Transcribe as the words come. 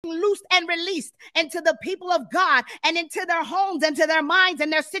loosed and released into the people of God and into their homes, into their minds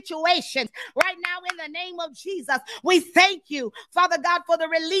and their situations. Right now, in the name of Jesus, we thank you, Father God, for the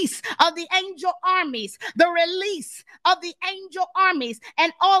release of the angel armies, the release of the angel armies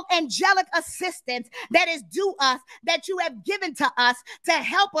and all angelic assistance that is due us, that you have given to us to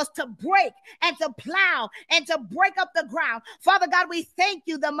help us to break and to plow and to break up the ground. Father God, we thank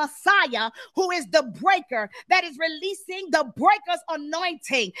you, the Messiah, who is the breaker, that is releasing the breaker's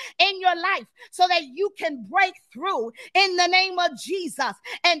anointing in your life so that you can break through in the name of Jesus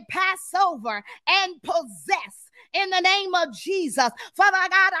and pass over and possess in the name of Jesus. Father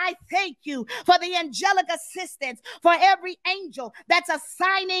God, I thank you for the angelic assistance, for every angel that's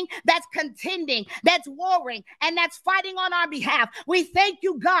assigning, that's contending, that's warring, and that's fighting on our behalf. We thank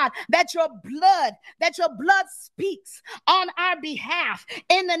you, God, that your blood speaks on our behalf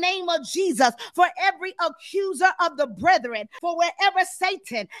in the name of Jesus, for every accuser of the brethren, for wherever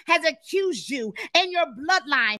Satan has accused you in your bloodline,